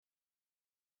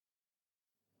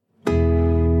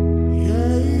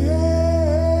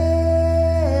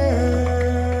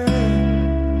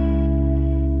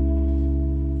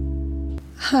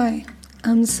Hi,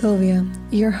 I'm Sylvia,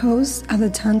 your host of the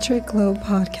Tantric Glow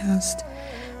podcast.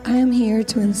 I am here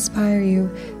to inspire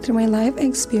you through my life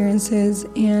experiences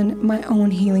and my own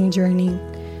healing journey.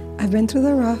 I've been through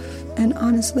the rough and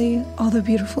honestly, all the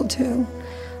beautiful too.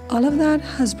 All of that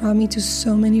has brought me to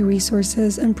so many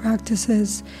resources and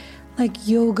practices like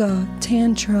yoga,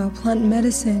 Tantra, plant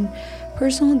medicine,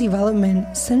 personal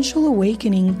development, sensual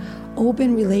awakening,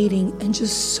 open relating, and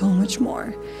just so much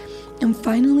more. I'm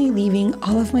finally leaving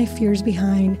all of my fears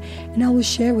behind, and I will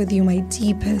share with you my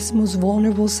deepest, most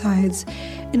vulnerable sides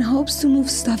in hopes to move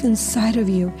stuff inside of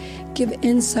you, give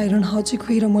insight on how to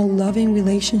create a more loving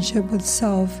relationship with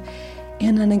self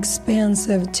and an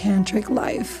expansive tantric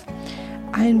life.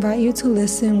 I invite you to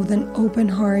listen with an open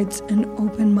heart and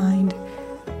open mind.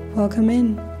 Welcome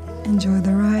in. Enjoy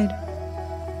the ride.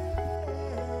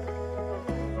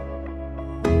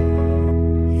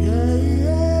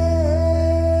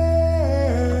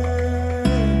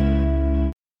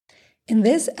 In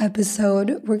this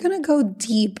episode, we're going to go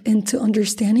deep into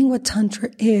understanding what Tantra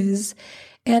is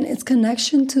and its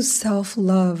connection to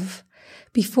self-love.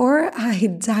 Before I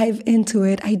dive into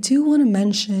it, I do want to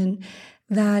mention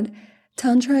that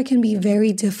Tantra can be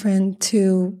very different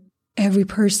to every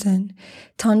person.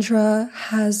 Tantra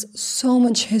has so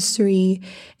much history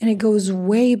and it goes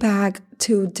way back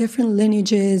to different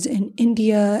lineages in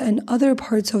India and other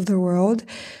parts of the world,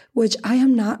 which I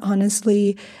am not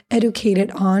honestly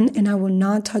educated on, and I will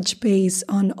not touch base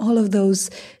on all of those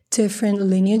different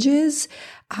lineages.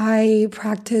 I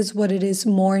practice what it is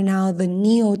more now, the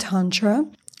Neo-Tantra,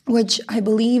 which I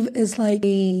believe is like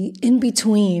a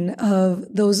in-between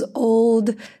of those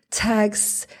old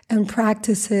texts and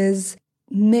practices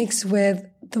mixed with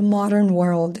the modern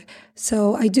world.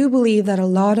 So I do believe that a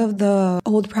lot of the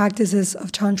old practices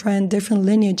of Tantra and different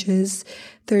lineages,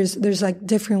 there's like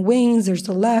different wings, there's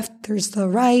the left, there's the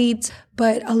right,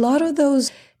 but a lot of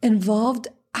those involved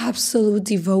absolute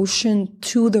devotion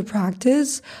to the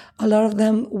practice. A lot of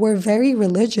them were very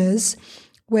religious,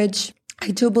 which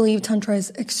I do believe Tantra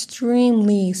is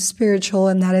extremely spiritual,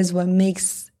 and that is what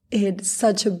makes it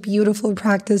such a beautiful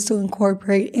practice to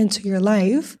incorporate into your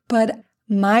life. But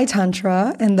my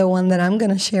Tantra, and the one that I'm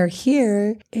going to share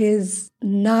here, is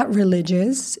not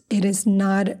religious. It is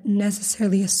not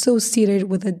necessarily associated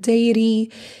with a deity.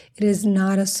 It is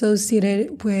not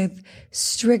associated with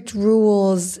strict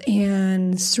rules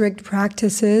and strict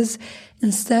practices.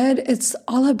 Instead, it's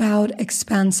all about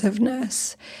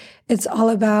expansiveness. It's all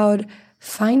about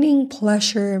finding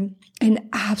pleasure in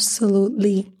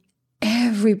absolutely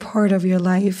every part of your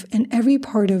life and every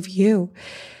part of you.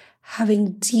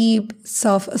 Having deep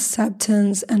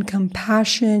self-acceptance and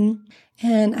compassion.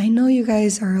 And I know you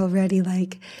guys are already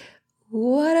like,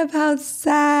 what about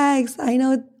sex? I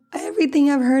know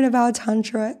everything I've heard about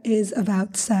Tantra is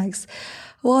about sex.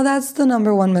 Well, that's the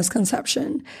number one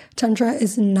misconception. Tantra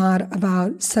is not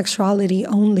about sexuality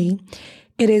only.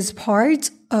 It is part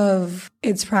of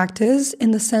its practice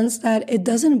in the sense that it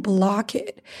doesn't block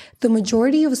it. The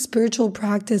majority of spiritual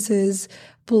practices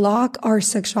block our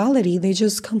sexuality. They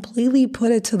just completely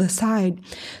put it to the side.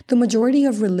 The majority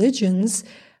of religions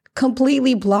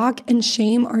completely block and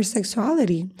shame our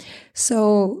sexuality.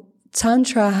 So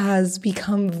Tantra has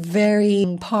become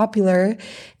very popular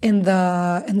in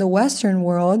the Western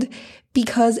world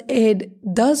because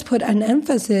it does put an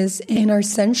emphasis in our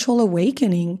sensual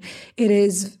awakening. It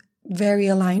is very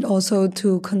aligned also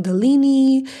to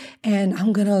Kundalini, and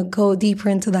I'm gonna go deeper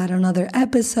into that on other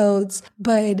episodes.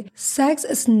 But sex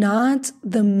is not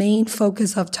the main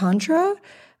focus of Tantra,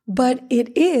 but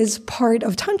it is part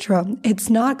of Tantra. It's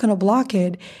not gonna block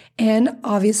it. And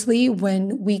obviously,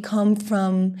 when we come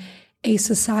from a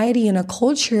society and a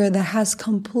culture that has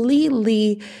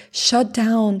completely shut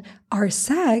down our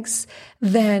sex,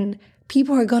 then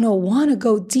people are gonna wanna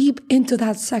go deep into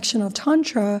that section of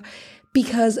Tantra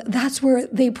because that's where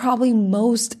they probably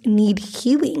most need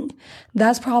healing.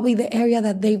 That's probably the area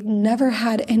that they've never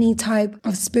had any type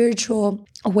of spiritual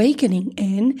awakening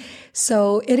in.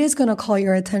 So it is going to call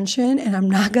your attention, and I'm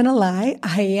not going to lie,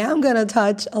 I am going to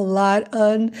touch a lot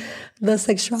on the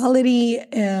sexuality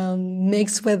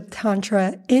mixed with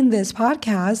Tantra in this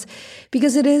podcast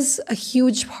because it is a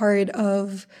huge part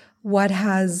of what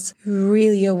has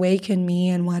really awakened me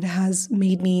and what has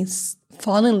made me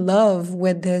fall in love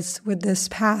with this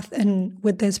path and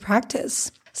with this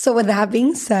practice. So with that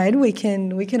being said, we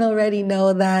can already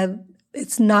know that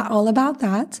it's not all about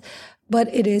that,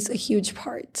 but it is a huge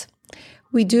part.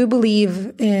 We do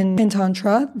believe in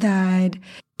Tantra that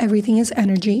everything is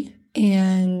energy,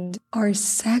 and our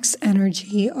sex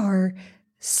energy, our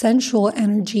sensual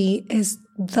energy is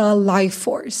the life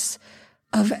force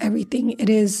of everything. It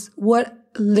is what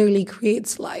literally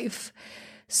creates life.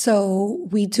 So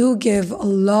we do give a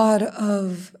lot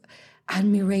of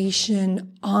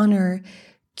admiration, honor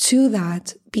to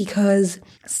that, because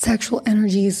sexual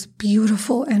energy is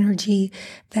beautiful energy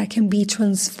that can be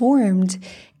transformed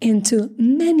into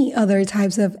many other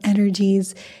types of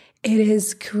energies. It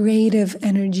is creative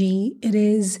energy. It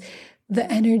is the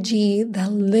energy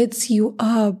that lifts you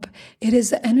up. It is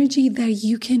the energy that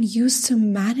you can use to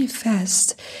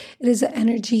manifest. It is the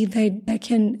energy that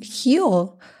can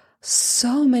heal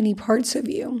so many parts of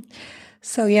you.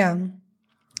 So yeah,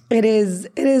 it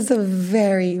is a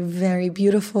very, very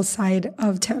beautiful side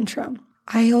of Tantra.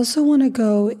 I also want to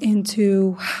go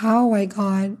into how I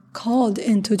got called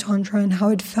into Tantra and how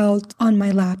it felt on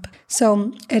my lap.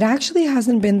 So it actually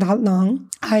hasn't been that long.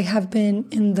 I have been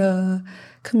in the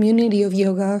community of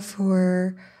yoga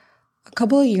for a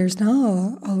couple of years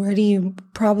now, already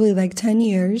probably like 10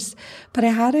 years, but I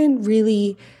hadn't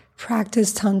really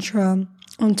practiced Tantra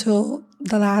until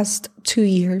the last 2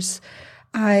 years.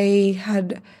 I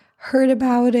had heard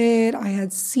about it, I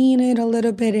had seen it a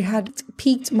little bit, it had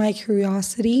piqued my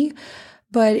curiosity,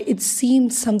 but it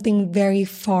seemed something very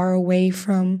far away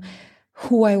from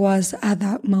who I was at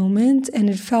that moment, and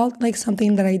it felt like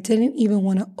something that I didn't even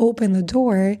want to open the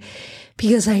door,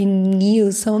 because I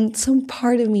knew, some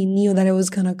part of me knew that it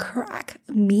was going to crack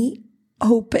me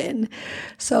open.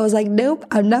 So I was like, nope,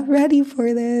 I'm not ready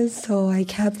for this. So I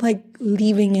kept like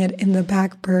leaving it in the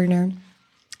back burner.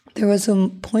 There was a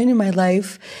point in my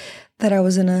life that I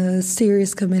was in a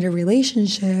serious committed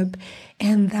relationship,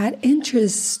 and that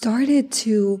interest started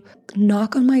to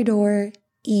knock on my door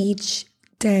each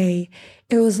day.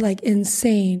 It was like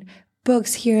insane.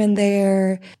 Books here and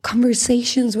there,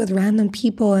 conversations with random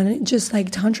people, and it just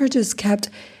like Tantra just kept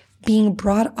being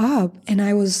brought up, and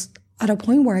I was at a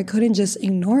point where I couldn't just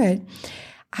ignore it.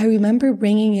 I remember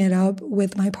bringing it up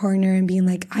with my partner and being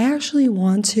like, I actually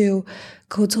want to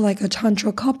go to like a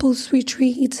Tantra couples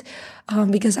retreat,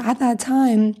 because at that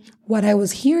time, what I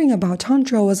was hearing about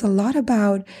Tantra was a lot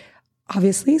about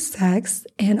obviously sex,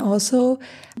 and also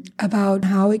about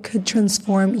how it could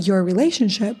transform your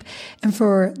relationship. And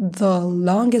for the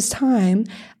longest time,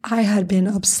 I had been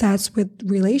obsessed with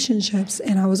relationships,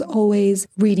 and I was always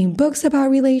reading books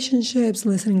about relationships,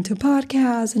 listening to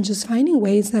podcasts, and just finding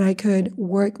ways that I could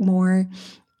work more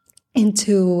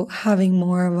into having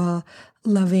more of a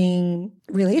loving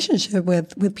relationship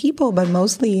with people, but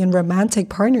mostly in romantic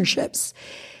partnerships.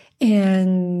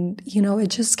 And, you know,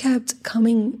 it just kept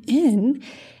coming in.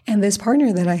 And this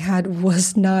partner that I had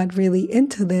was not really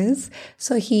into this.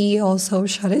 So he also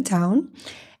shut it down.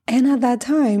 And at that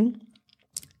time,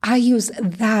 I used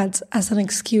that as an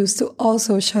excuse to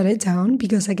also shut it down,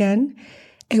 because again,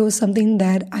 it was something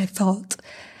that I felt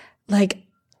like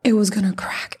it was going to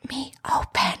crack me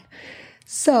open.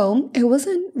 So it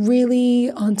wasn't really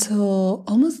until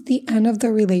almost the end of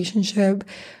the relationship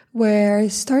where I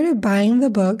started buying the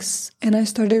books and I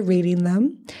started reading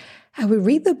them. I would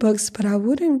read the books, but I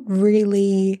wouldn't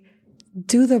really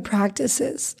do the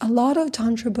practices. A lot of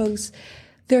Tantra books,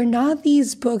 they're not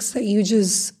these books that you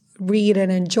just read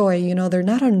and enjoy. You know, they're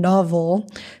not a novel.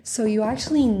 So you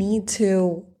actually need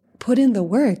to put in the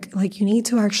work. Like, you need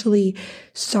to actually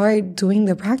start doing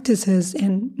the practices.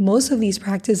 And most of these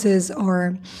practices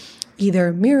are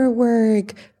either mirror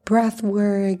work, breath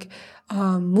work,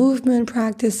 movement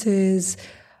practices,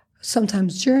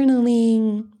 sometimes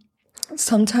journaling.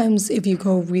 Sometimes if you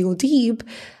go real deep,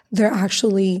 they're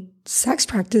actually sex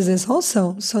practices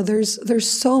also. So there's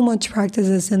so much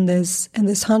practices in this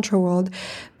Tantra world.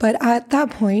 But at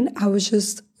that point, I was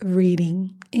just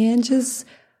reading and just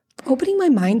opening my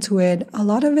mind to it. A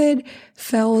lot of it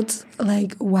felt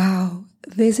like, wow,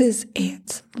 this is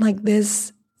it. Like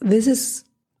this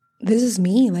is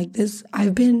me. Like this,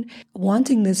 I've been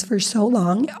wanting this for so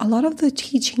long. A lot of the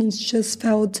teachings just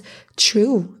felt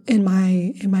true in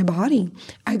my body.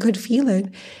 I could feel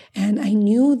it. And I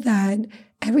knew that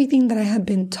everything that I had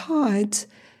been taught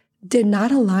did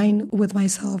not align with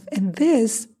myself. And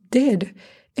this did.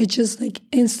 It just like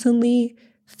instantly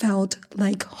felt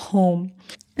like home.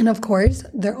 And of course,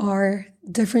 there are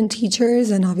different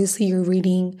teachers, and obviously you're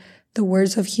reading the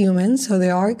words of humans. So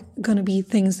there are going to be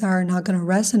things that are not going to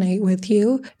resonate with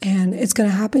you. And it's going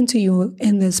to happen to you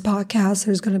in this podcast.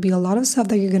 There's going to be a lot of stuff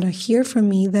that you're going to hear from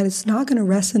me that it's not going to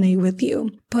resonate with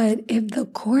you. But if the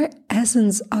core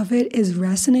essence of it is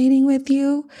resonating with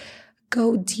you,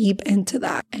 go deep into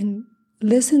that and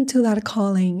listen to that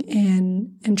calling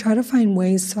and try to find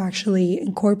ways to actually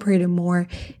incorporate it more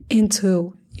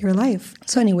into your life.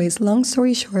 So anyways, long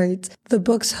story short, the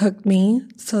books hooked me.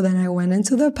 So then I went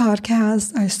into the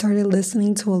podcast. I started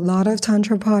listening to a lot of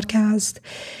Tantra podcasts.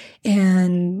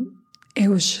 And it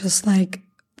was just like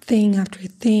thing after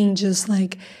thing, just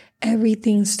like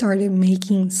everything started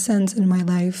making sense in my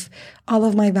life. All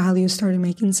of my values started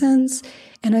making sense.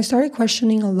 And I started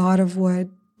questioning a lot of what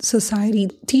society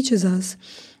teaches us.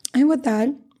 And with that,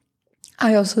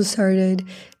 I also started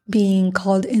being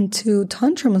called into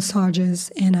Tantra massages,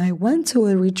 and I went to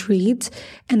a retreat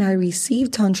and I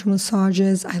received Tantra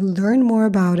massages. I learned more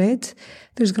about it.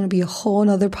 There's going to be a whole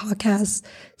nother podcast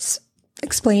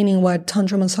explaining what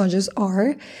Tantra massages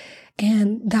are.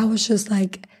 And that was just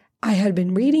like, I had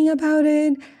been reading about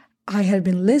it. I had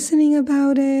been listening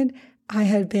about it. I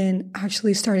had been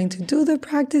actually starting to do the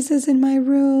practices in my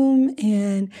room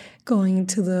and going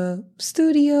to the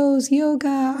studios,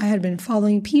 yoga. I had been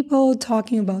following people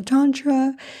talking about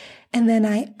Tantra. And then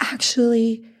I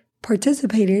actually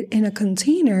participated in a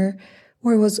container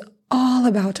where it was all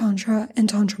about Tantra and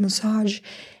Tantra massage.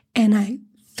 And I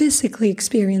physically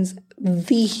experienced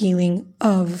the healing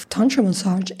of Tantra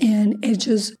massage. And it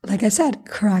just, like I said,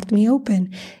 cracked me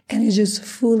open. And it just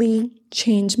fully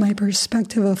changed my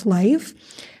perspective of life.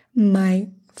 My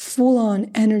full-on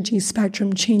energy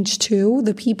spectrum changed too.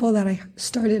 The people that I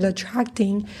started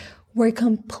attracting were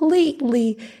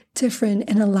completely different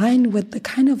and aligned with the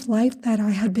kind of life that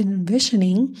I had been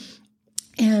envisioning.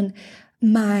 And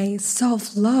my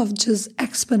self-love just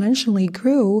exponentially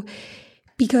grew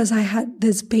because I had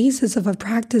this basis of a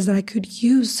practice that I could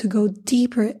use to go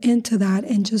deeper into that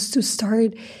and just to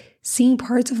start seeing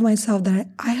parts of myself that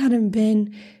I hadn't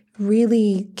been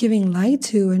really giving light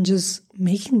to and just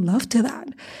making love to that.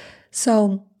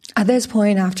 So at this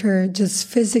point, after just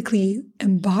physically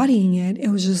embodying it, it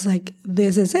was just like,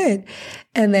 this is it.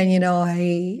 And then,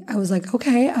 I was like,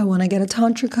 okay, I want to get a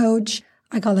Tantra coach.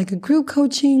 I got like a group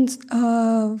coaching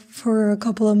for a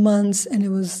couple of months, and it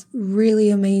was really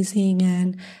amazing.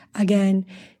 And again,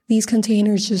 these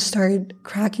containers just start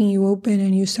cracking you open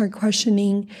and you start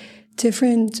questioning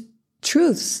different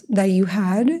truths that you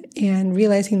had and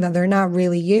realizing that they're not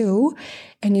really you.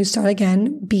 And you start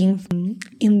again being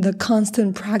in the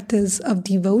constant practice of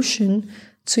devotion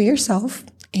to yourself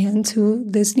and to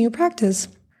this new practice.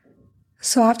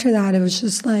 So after that, it was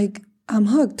just like, I'm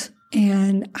hooked.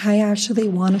 And I actually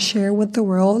want to share with the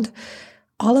world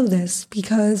all of this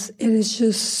because it is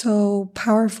just so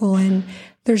powerful and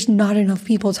there's not enough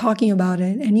people talking about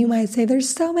it. And you might say there's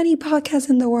so many podcasts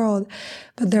in the world,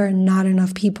 but there are not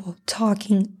enough people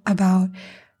talking about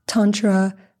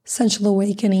Tantra, sensual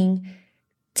awakening,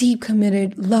 deep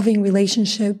committed, loving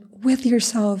relationship with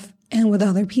yourself and with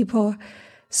other people.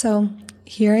 So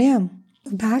here I am,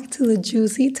 back to the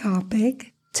juicy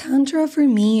topic. Tantra for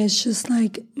me is just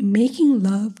like making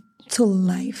love to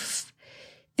life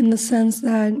in the sense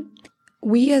that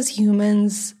we as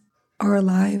humans are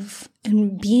alive,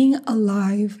 and being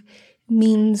alive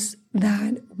means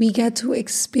that we get to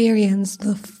experience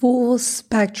the full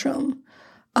spectrum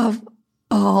of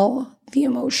all the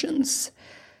emotions.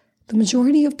 The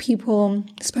majority of people,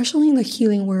 especially in the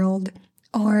healing world,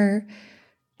 are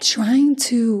trying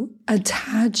to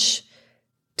attach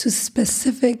to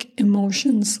specific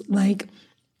emotions like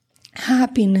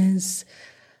happiness,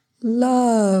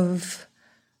 love,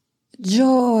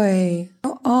 joy,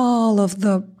 all of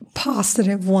the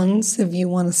positive ones, if you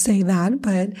want to say that,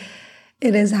 but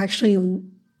it is actually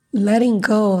letting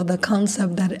go of the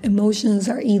concept that emotions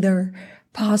are either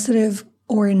positive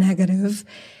or negative,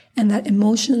 and that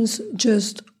emotions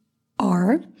just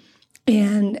are,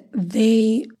 and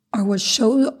they are what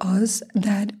show us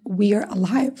that we are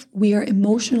alive. We are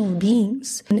emotional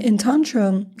beings. And in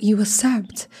Tantra, you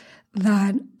accept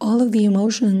that all of the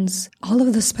emotions, all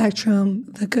of the spectrum,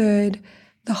 the good,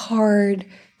 the hard,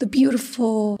 the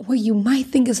beautiful, what you might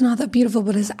think is not that beautiful,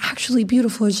 but is actually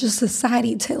beautiful. It's just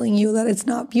society telling you that it's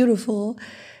not beautiful.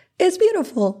 It's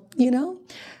beautiful,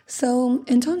 So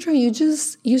in Tantra, you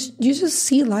just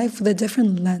see life with a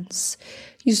different lens.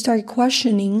 You start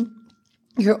questioning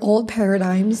your old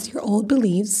paradigms, your old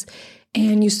beliefs,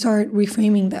 and you start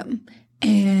reframing them.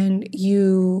 And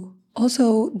you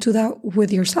also do that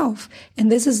with yourself.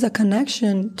 And this is the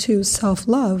connection to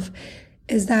self-love,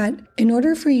 is that in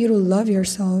order for you to love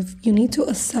yourself, you need to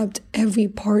accept every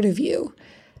part of you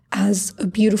as a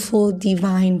beautiful,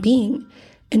 divine being.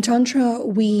 In Tantra,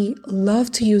 we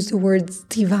love to use the words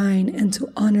divine and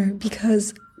to honor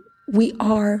because we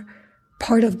are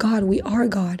part of God. We are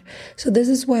God. So this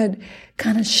is what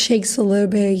kind of shakes a little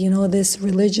bit, this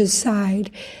religious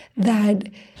side, that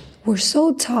we're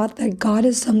so taught that God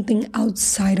is something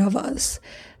outside of us,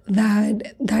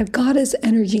 that Goddess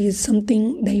energy is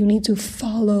something that you need to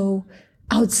follow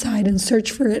outside and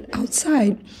search for it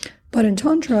outside. But in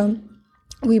Tantra,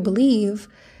 we believe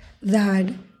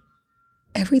that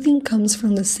everything comes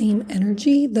from the same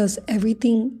energy, thus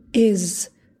everything is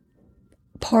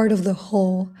part of the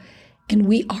whole, and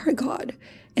we are God.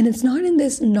 And it's not in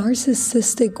this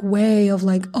narcissistic way of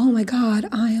like, oh my God,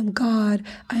 I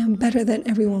am better than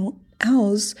everyone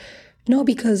else. No,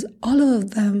 because all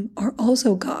of them are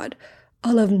also God.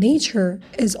 All of nature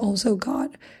is also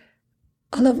God.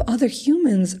 All of other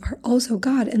humans are also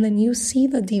God. And then you see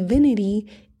the divinity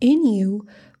in you,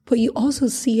 but you also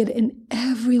see it in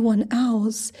everyone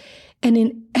else and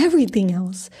in everything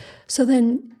else. So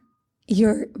then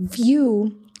your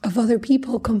view of other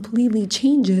people completely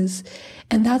changes.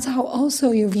 And that's how also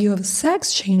your view of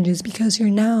sex changes, because you're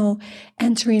now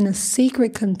entering a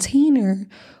sacred container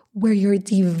where you're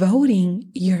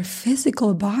devoting your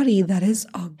physical body that is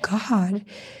a God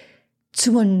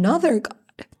to another God.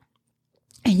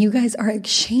 And you guys are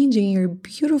exchanging your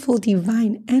beautiful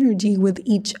divine energy with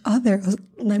each other.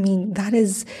 I mean, that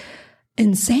is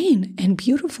insane and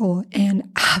beautiful and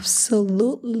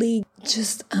absolutely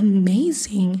just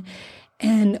amazing.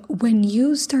 And when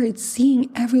you start seeing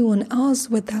everyone else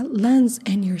with that lens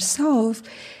and yourself,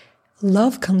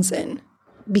 love comes in.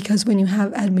 Because when you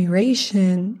have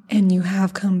admiration and you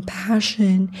have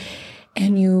compassion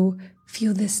and you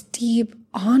feel this deep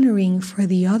honoring for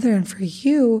the other and for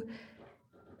you,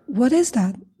 what is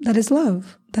that? That is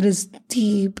love. That is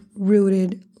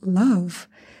deep-rooted love.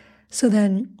 So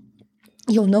then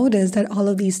you'll notice that all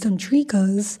of these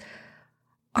tantrikas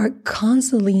are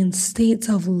constantly in states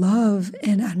of love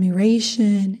and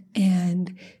admiration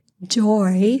and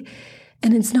joy.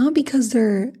 And it's not because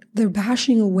they're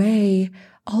bashing away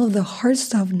all of the hard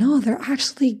stuff. No, they're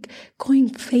actually going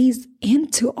phased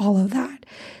into all of that.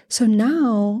 So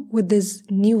now with this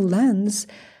new lens,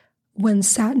 when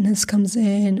sadness comes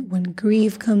in, when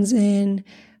grief comes in,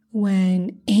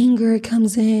 when anger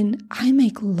comes in, I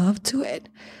make love to it.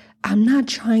 I'm not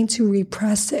trying to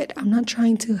repress it. I'm not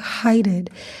trying to hide it.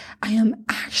 I am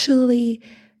actually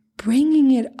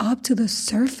bringing it up to the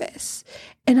surface.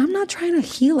 And I'm not trying to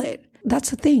heal it. That's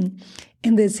the thing.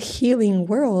 In this healing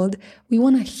world, we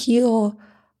want to heal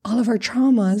all of our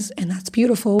traumas, and that's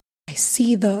beautiful. I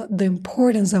see the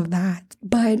importance of that.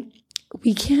 But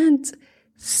we can't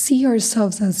see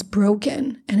ourselves as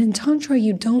broken. And in Tantra,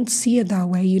 you don't see it that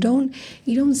way. You don't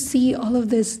see all of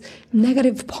this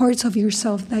negative parts of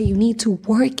yourself that you need to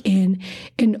work in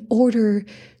order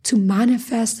to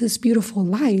manifest this beautiful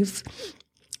life.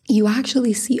 You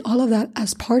actually see all of that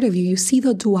as part of you. You see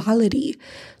the duality.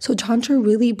 So Tantra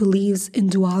really believes in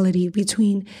duality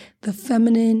between the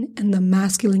feminine and the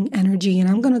masculine energy. And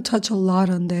I'm going to touch a lot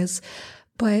on this,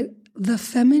 but the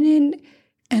feminine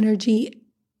energy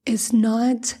is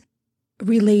not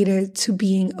related to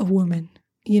being a woman.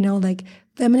 Like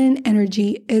feminine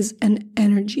energy is an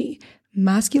energy.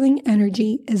 Masculine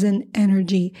energy is an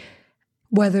energy.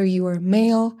 Whether you are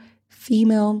male,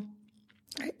 female,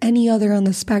 or any other on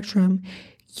the spectrum,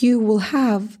 you will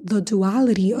have the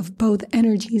duality of both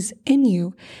energies in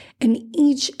you. And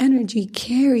each energy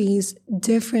carries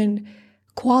different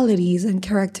qualities and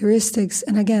characteristics.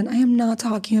 And again, I am not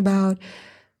talking about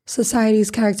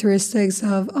society's characteristics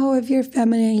of, oh, if you're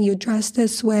feminine, you dress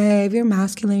this way. If you're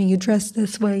masculine, you dress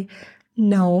this way.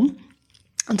 No,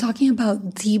 I'm talking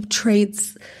about deep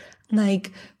traits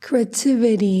like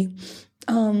creativity,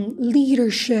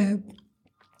 leadership,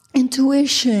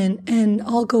 intuition, and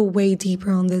I'll go way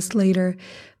deeper on this later.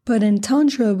 But in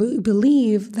Tantra, we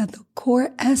believe that the core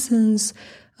essence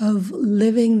of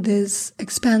living this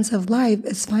expansive life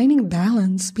is finding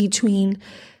balance between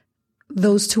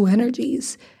those two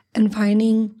energies and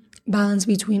finding balance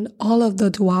between all of the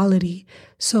duality.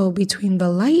 So between the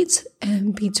light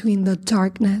and between the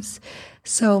darkness.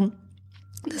 So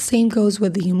the same goes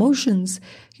with the emotions.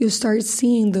 You start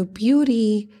seeing the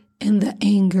beauty in the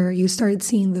anger. You start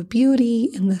seeing the beauty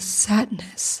in the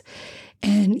sadness.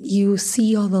 And you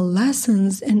see all the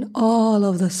lessons in all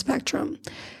of the spectrum.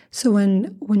 So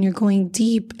when you're going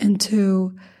deep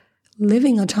into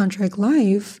living a tantric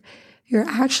life, you're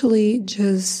actually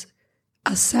just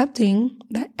accepting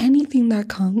that anything that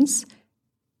comes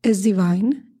is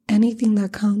divine. Anything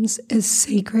that comes is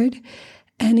sacred.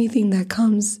 Anything that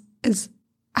comes is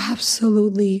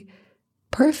absolutely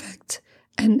perfect.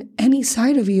 And any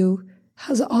side of you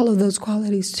has all of those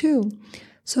qualities too.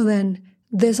 So then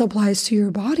this applies to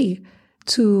your body,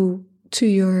 to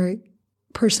your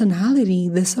personality.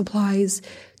 This applies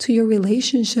to your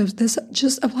relationships. This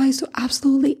just applies to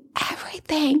absolutely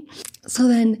everything. So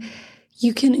then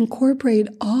you can incorporate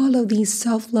all of these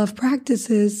self-love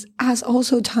practices as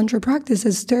also Tantra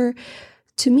practices.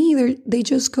 They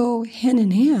just go hand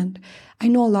in hand. I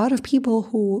know a lot of people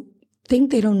who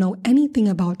think they don't know anything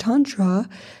about Tantra,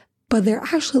 but they're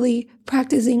actually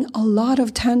practicing a lot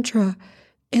of Tantra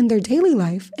in their daily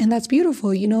life. And that's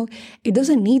beautiful. It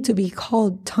doesn't need to be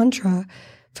called Tantra.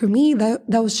 For me, that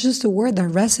was just a word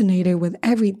that resonated with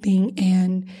everything.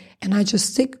 And I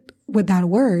just stick with that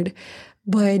word,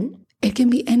 but it can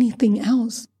be anything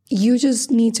else. You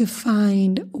just need to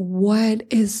find what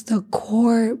is the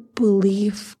core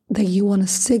belief that you want to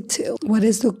stick to. What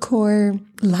is the core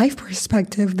life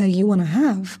perspective that you want to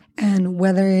have? And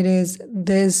whether it is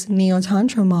this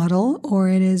Neo-Tantra model or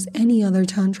it is any other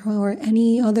Tantra or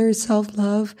any other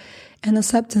self-love and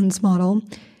acceptance model,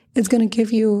 it's going to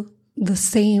give you the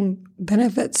same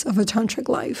benefits of a tantric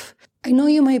life. I know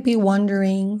you might be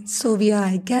wondering, Sylvia,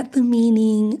 I get the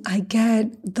meaning, I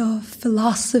get the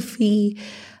philosophy,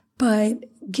 but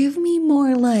give me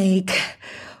more like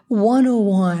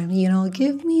 101,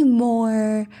 give me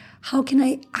more, how can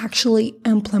I actually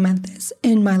implement this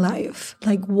in my life?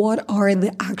 Like, what are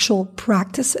the actual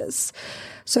practices?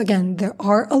 So again, there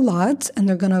are a lot, and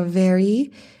they're going to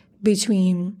vary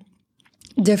between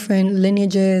different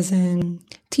lineages and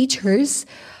teachers.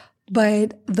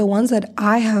 But the ones that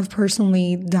I have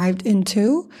personally dived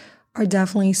into are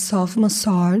definitely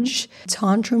self-massage,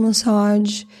 Tantra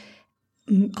massage,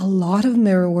 a lot of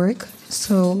mirror work.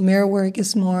 So mirror work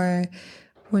is more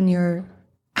when you're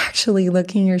actually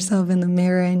looking yourself in the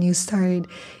mirror and you start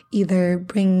either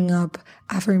bringing up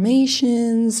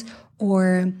affirmations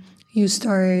or you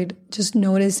start just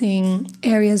noticing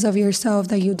areas of yourself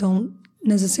that you don't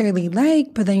necessarily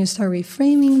like, but then you start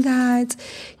reframing that.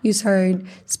 You start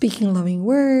speaking loving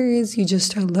words. You just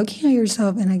start looking at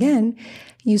yourself. And again,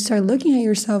 you start looking at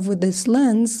yourself with this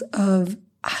lens of,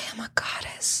 I am a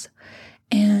goddess.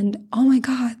 And oh my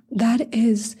God, that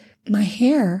is my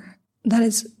hair.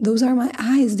 Those are my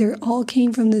eyes. They all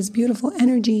came from this beautiful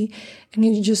energy. And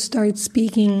you just start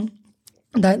speaking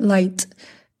that light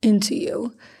into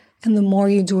you. And the more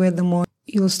you do it, the more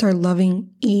you'll start loving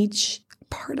each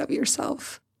part of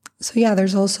yourself. So yeah,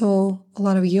 there's also a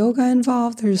lot of yoga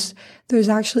involved. There's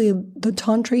actually the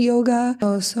Tantra yoga,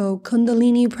 also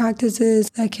Kundalini practices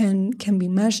that can be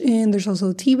meshed in. There's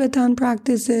also Tibetan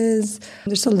practices.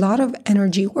 There's a lot of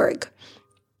energy work.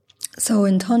 So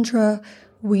in Tantra,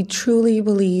 we truly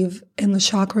believe in the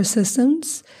chakra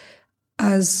systems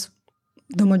as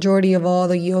the majority of all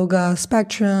the yoga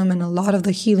spectrum and a lot of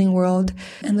the healing world.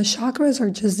 And the chakras are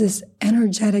just this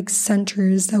energetic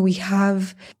centers that we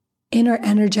have in our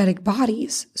energetic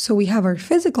bodies. So we have our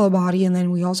physical body and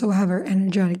then we also have our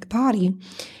energetic body.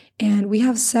 And we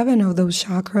have 7 of those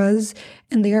chakras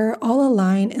and they are all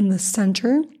aligned in the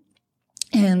center.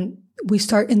 And we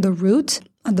start in the root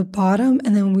at the bottom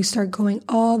and then we start going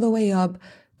all the way up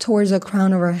towards the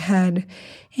crown of our head.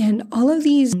 And all of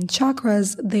these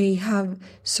chakras, they have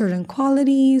certain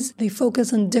qualities. They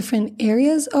focus on different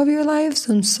areas of your life.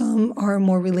 Some are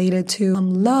more related to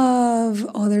love.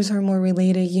 Others are more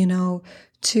related,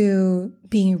 to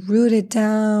being rooted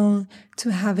down,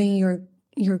 to having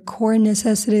your core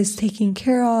necessities taken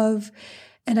care of.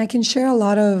 And I can share a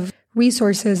lot of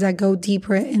resources that go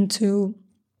deeper into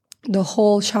the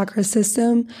whole chakra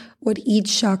system, what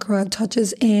each chakra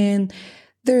touches in,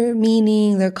 their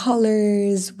meaning, their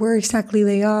colors, where exactly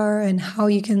they are, and how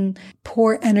you can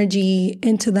pour energy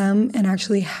into them and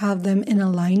actually have them in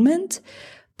alignment.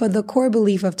 But the core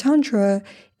belief of Tantra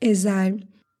is that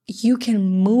you can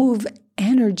move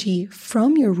energy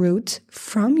from your root,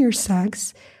 from your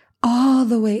sex, all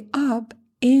the way up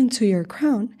into your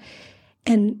crown.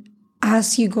 And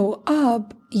as you go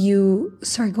up, you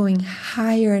start going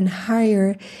higher and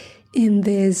higher in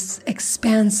this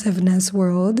expansiveness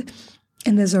world,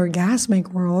 in this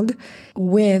orgasmic world.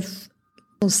 With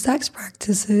sex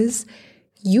practices,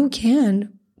 you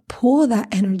can pull that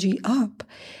energy up.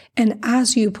 And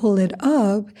as you pull it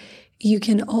up, you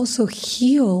can also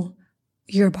heal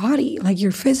your body, like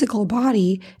your physical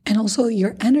body and also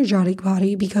your energetic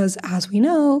body, because as we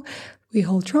know, we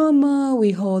hold trauma,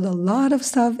 we hold a lot of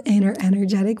stuff in our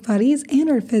energetic bodies and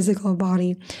our physical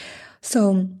body.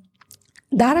 So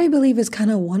that, I believe, is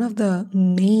kind of one of the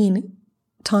main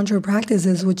Tantra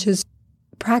practices, which is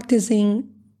practicing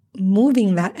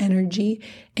moving that energy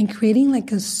and creating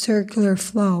like a circular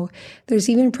flow. There's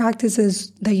even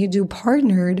practices that you do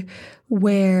partnered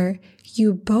where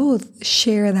you both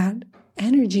share that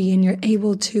energy and you're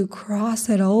able to cross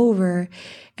it over.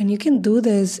 And you can do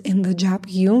this in the Jap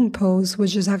Yum pose,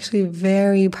 which is actually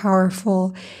very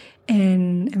powerful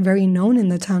and very known in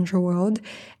the Tantra world.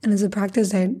 And it's a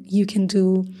practice that you can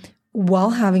do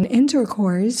while having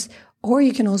intercourse, or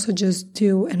you can also just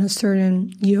do in a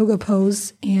certain yoga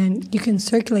pose and you can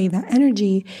circulate that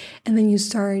energy. And then you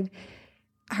start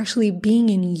actually being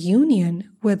in union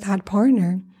with that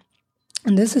partner.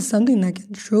 And this is something that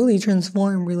can truly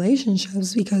transform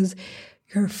relationships because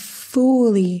you're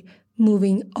fully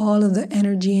moving all of the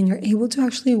energy and you're able to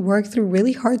actually work through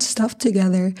really hard stuff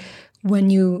together when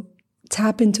you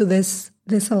tap into this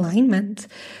alignment.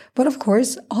 But of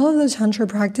course, all of the Tantra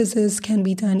practices can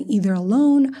be done either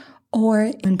alone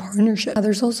or in partnership.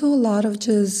 There's also a lot of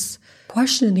just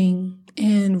questioning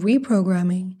and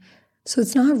reprogramming. So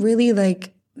it's not really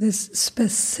like this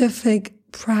specific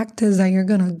practice that you're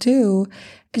going to do.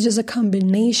 It's just a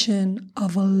combination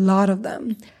of a lot of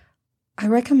them. I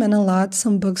recommend a lot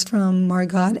some books from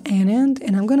Margot Anand,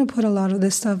 and I'm going to put a lot of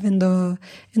this stuff in the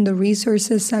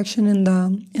resources section in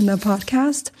the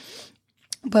podcast.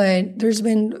 But there's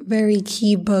been very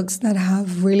key books that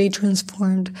have really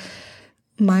transformed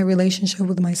my relationship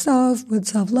with myself, with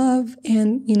self-love,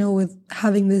 and, with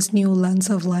having this new lens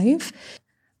of life.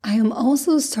 I am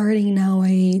also starting now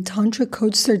a Tantra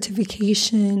coach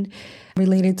certification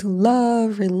related to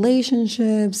love,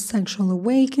 relationships, sexual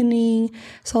awakening.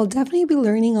 So I'll definitely be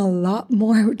learning a lot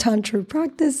more Tantra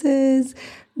practices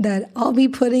that I'll be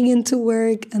putting into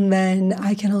work. And then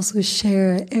I can also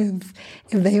share if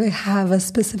they have a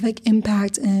specific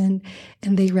impact and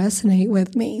they resonate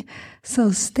with me.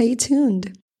 So stay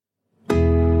tuned.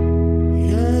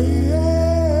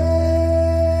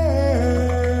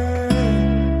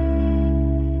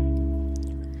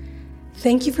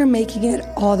 Thank you for making it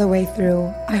all the way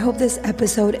through. I hope this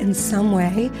episode in some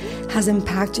way has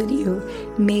impacted you.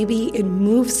 Maybe it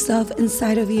moved stuff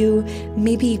inside of you.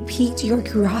 Maybe it piqued your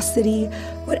curiosity.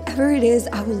 Whatever it is,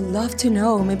 I would love to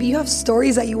know. Maybe you have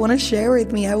stories that you want to share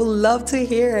with me. I would love to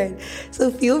hear it.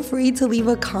 So feel free to leave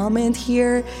a comment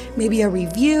here, maybe a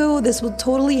review. This will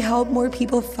totally help more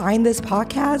people find this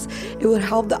podcast. It would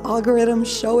help the algorithm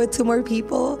show it to more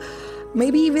people.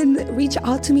 Maybe even reach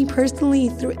out to me personally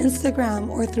through Instagram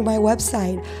or through my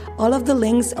website. All of the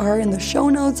links are in the show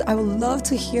notes. I would love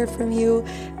to hear from you.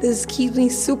 This keeps me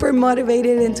super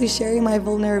motivated into sharing my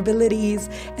vulnerabilities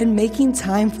and making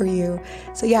time for you.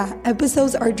 So yeah,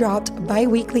 episodes are dropped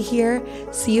bi-weekly here.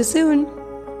 See you soon.